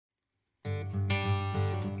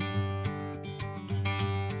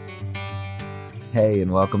Hey,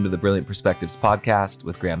 and welcome to the Brilliant Perspectives podcast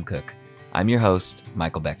with Graham Cook. I'm your host,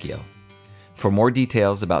 Michael Becchio. For more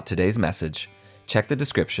details about today's message, check the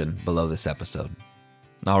description below this episode.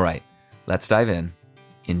 All right, let's dive in.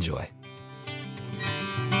 Enjoy.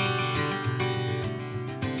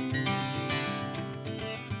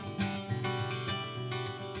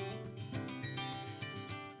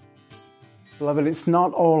 Beloved, it's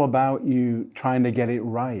not all about you trying to get it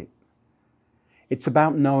right. It's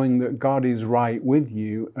about knowing that God is right with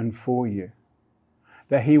you and for you,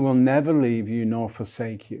 that He will never leave you nor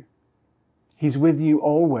forsake you. He's with you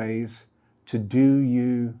always to do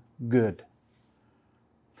you good.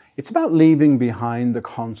 It's about leaving behind the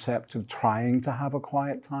concept of trying to have a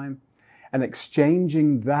quiet time and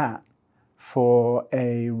exchanging that for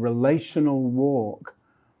a relational walk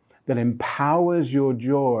that empowers your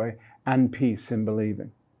joy and peace in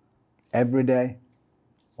believing every day,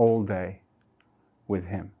 all day with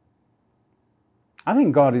Him. I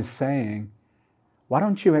think God is saying, why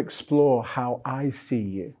don't you explore how I see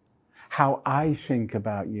you, how I think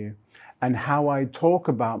about you, and how I talk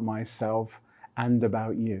about myself and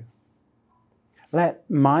about you. Let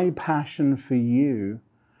my passion for you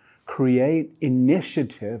create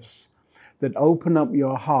initiatives that open up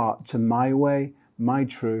your heart to my way, my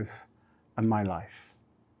truth, and my life.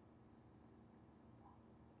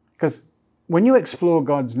 Because when you explore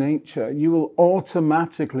God's nature, you will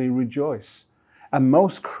automatically rejoice. And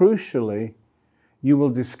most crucially, you will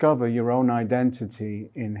discover your own identity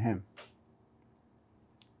in Him.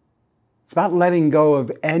 It's about letting go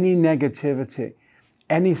of any negativity,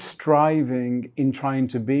 any striving in trying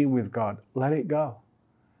to be with God. Let it go.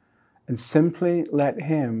 And simply let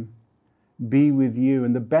Him be with you.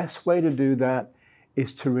 And the best way to do that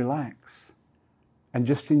is to relax and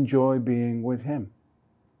just enjoy being with Him,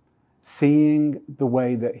 seeing the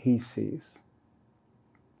way that He sees.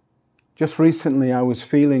 Just recently, I was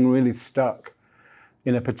feeling really stuck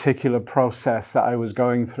in a particular process that I was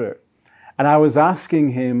going through. And I was asking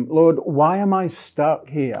Him, Lord, why am I stuck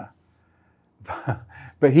here?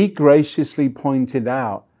 But He graciously pointed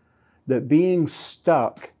out that being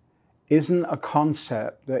stuck isn't a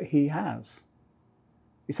concept that He has.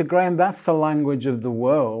 He said, Graham, that's the language of the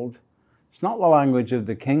world. It's not the language of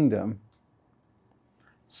the kingdom.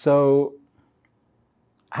 So,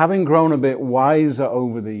 having grown a bit wiser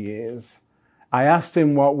over the years, I asked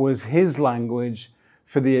Him what was His language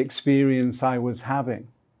for the experience I was having.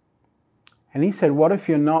 And He said, what if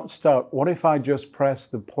you're not stuck? What if I just press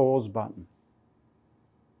the pause button?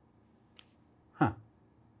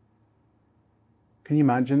 Can you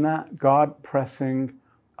imagine that? God pressing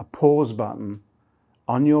a pause button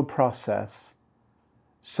on your process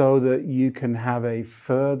so that you can have a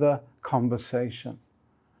further conversation,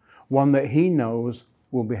 one that He knows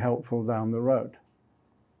will be helpful down the road.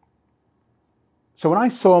 So when I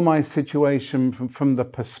saw my situation from the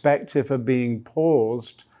perspective of being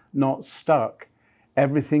paused, not stuck,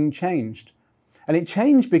 everything changed. And it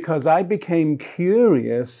changed because I became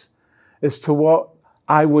curious as to what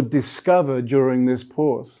I would discover during this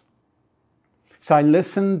pause. So I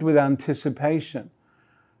listened with anticipation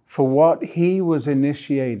for what He was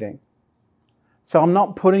initiating. So I'm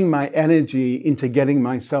not putting my energy into getting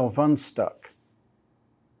myself unstuck.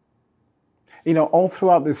 You know, all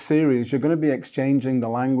throughout this series, you're going to be exchanging the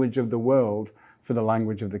language of the world for the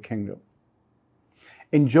language of the kingdom.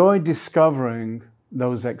 Enjoy discovering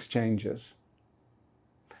those exchanges.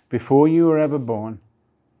 Before you were ever born,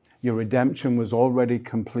 your redemption was already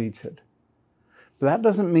completed. But that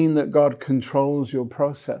doesn't mean that God controls your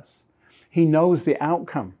process. He knows the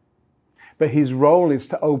outcome. But His role is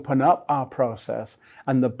to open up our process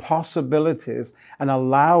and the possibilities and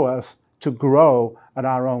allow us to grow at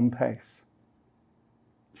our own pace.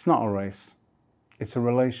 It's not a race. It's a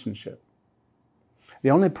relationship.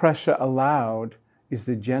 The only pressure allowed is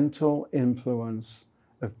the gentle influence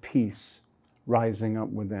of peace rising up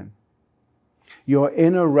within. Your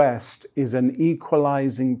inner rest is an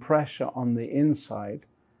equalizing pressure on the inside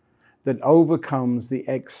that overcomes the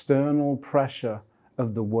external pressure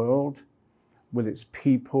of the world with its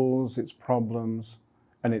peoples, its problems,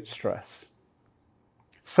 and its stress.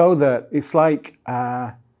 So that it's like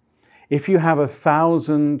if you have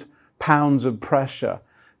 1,000 pounds of pressure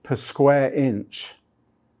per square inch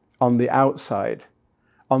on the outside,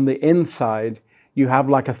 on the inside, you have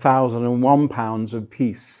like 1,001 pounds of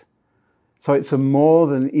peace. So it's a more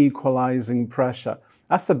than equalizing pressure.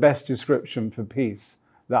 That's the best description for peace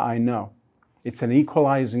that I know. It's an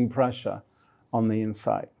equalizing pressure on the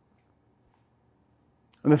inside.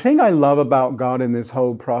 And the thing I love about God in this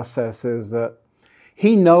whole process is that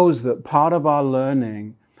He knows that part of our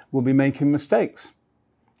learning will be making mistakes.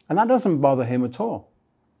 And that doesn't bother him at all.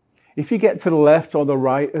 If you get to the left or the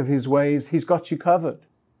right of his ways, he's got you covered.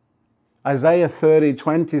 Isaiah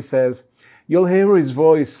 30:20 says, you'll hear his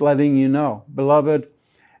voice letting you know, beloved,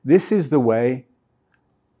 this is the way,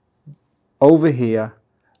 over here,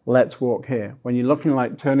 let's walk here. When you're looking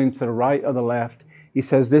like turning to the right or the left, he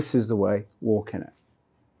says, this is the way, walk in it.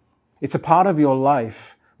 It's a part of your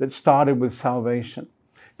life that started with salvation.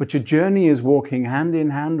 But your journey is walking hand in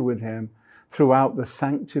hand with him throughout the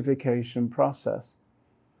sanctification process.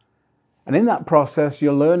 And in that process,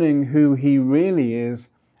 you're learning who he really is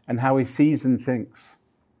and how he sees and thinks.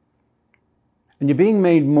 And you're being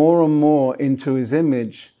made more and more into his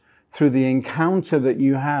image through the encounter that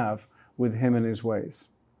you have with him and his ways.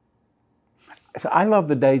 So I love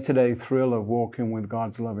the day-to-day thrill of walking with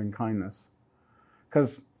God's loving kindness,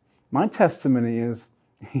 because my testimony is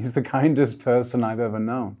he's the kindest person I've ever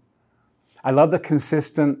known. I love the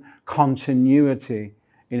consistent continuity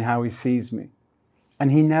in how he sees me,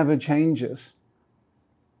 and he never changes.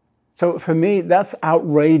 So for me, that's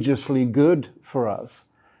outrageously good for us,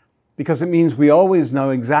 because it means we always know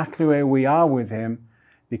exactly where we are with him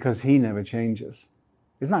because he never changes.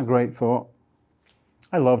 Isn't that a great thought?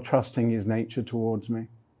 I love trusting his nature towards me.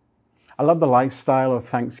 I love the lifestyle of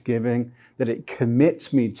thanksgiving that it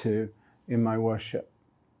commits me to in my worship.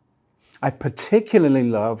 I particularly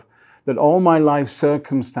love that all my life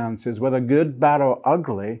circumstances, whether good, bad, or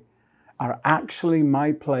ugly, are actually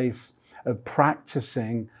my place of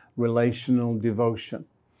practicing relational devotion,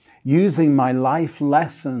 using my life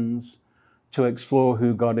lessons to explore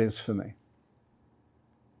who God is for me.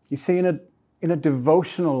 You see, in a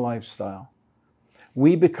devotional lifestyle,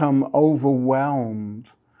 we become overwhelmed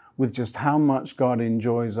with just how much God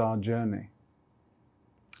enjoys our journey,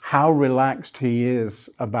 how relaxed he is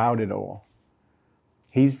about it all.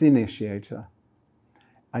 He's the initiator,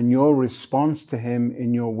 and your response to him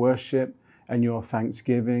in your worship and your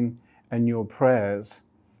thanksgiving and your prayers,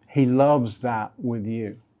 he loves that with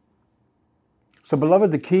you. So,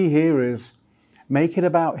 beloved, the key here is make it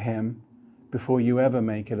about him before you ever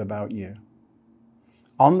make it about you.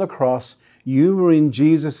 On the cross, you were in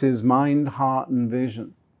Jesus' mind, heart, and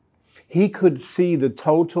vision. He could see the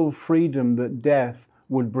total freedom that death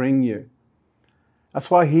would bring you.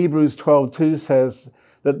 That's why Hebrews 12:2 says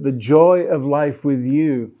that the joy of life with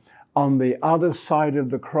you on the other side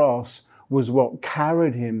of the cross was what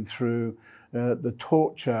carried him through the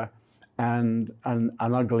torture and an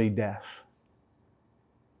ugly death.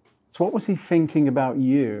 So what was he thinking about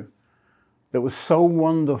you that was so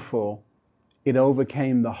wonderful it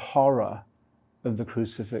overcame the horror of the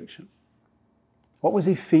crucifixion? What was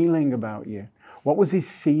he feeling about you? What was he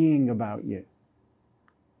seeing about you?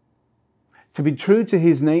 To be true to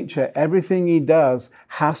his nature, everything he does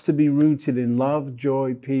has to be rooted in love,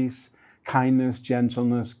 joy, peace, kindness,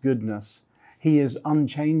 gentleness, goodness. He is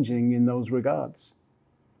unchanging in those regards.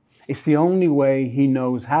 It's the only way he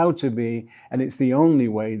knows how to be, and it's the only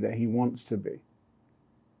way that he wants to be.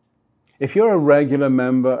 If you're a regular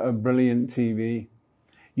member of Brilliant TV,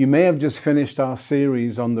 you may have just finished our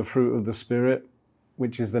series on the fruit of the Spirit,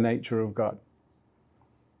 which is the nature of God.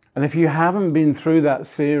 And if you haven't been through that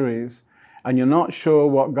series and you're not sure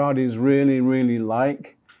what God is really, really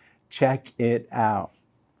like, check it out.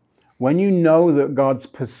 When you know that God's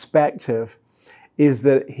perspective is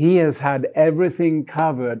that he has had everything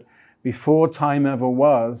covered before time ever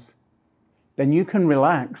was, then you can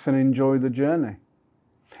relax and enjoy the journey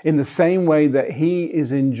in the same way that he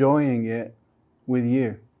is enjoying it with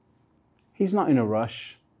you. He's not in a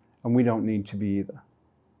rush, and we don't need to be either.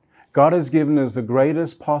 God has given us the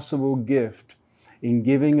greatest possible gift in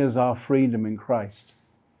giving us our freedom in Christ.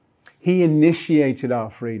 He initiated our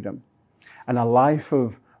freedom, and a life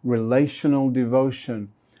of relational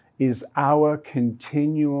devotion is our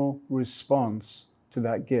continual response to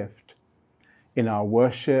that gift in our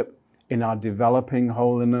worship, in our developing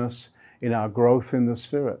holiness, in our growth in the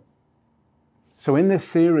Spirit. So in this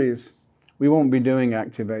series, we won't be doing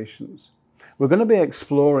activations. We're going to be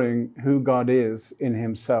exploring who God is in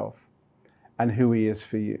himself and who he is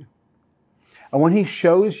for you. And when he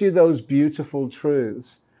shows you those beautiful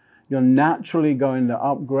truths, you're naturally going to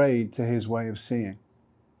upgrade to his way of seeing.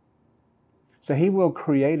 So he will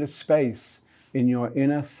create a space in your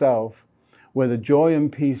inner self where the joy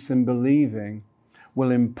and peace in believing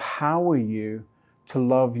will empower you to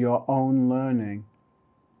love your own learning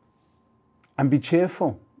and be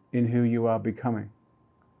cheerful in who you are becoming.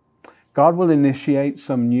 God will initiate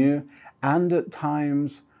some new and at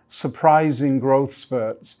times surprising growth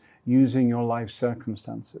spurts using your life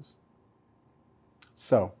circumstances.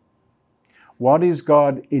 So, what is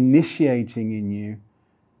God initiating in you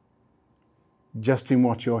just in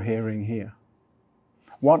what you're hearing here?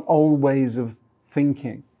 What old ways of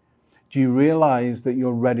thinking do you realize that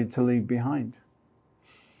you're ready to leave behind?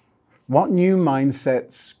 What new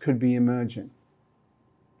mindsets could be emerging?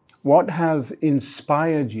 What has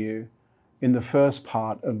inspired you in the first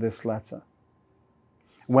part of this letter?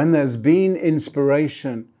 When there's been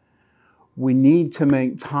inspiration, we need to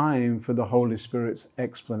make time for the Holy Spirit's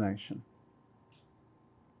explanation.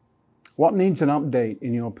 What needs an update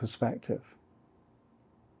in your perspective?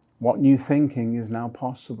 What new thinking is now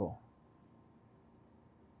possible?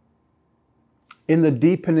 In the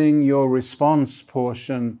deepening your response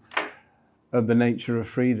portion of the Nature of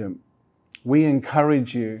Freedom, we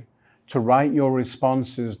encourage you to write your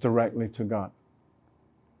responses directly to God.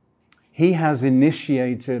 He has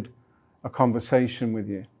initiated a conversation with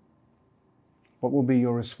you. What will be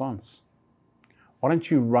your response? Why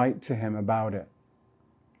don't you write to Him about it?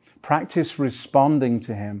 Practice responding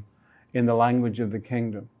to Him in the language of the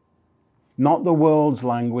kingdom, not the world's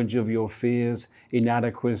language of your fears,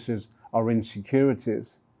 inadequacies, or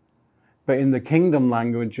insecurities, but in the kingdom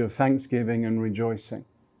language of thanksgiving and rejoicing.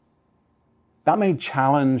 That may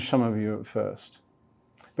challenge some of you at first,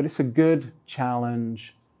 but it's a good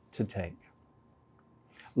challenge to take.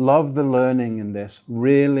 Love the learning in this.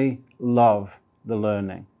 Really love the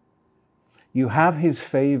learning. You have His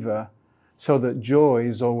favor so that joy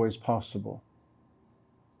is always possible.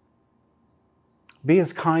 Be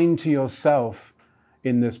as kind to yourself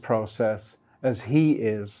in this process as He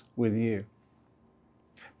is with you.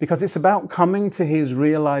 Because it's about coming to His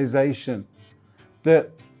realization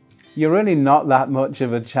that you're really not that much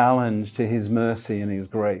of a challenge to His mercy and His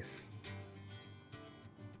grace.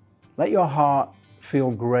 Let your heart feel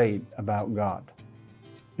great about God,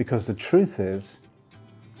 because the truth is,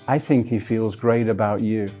 I think He feels great about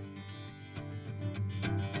you.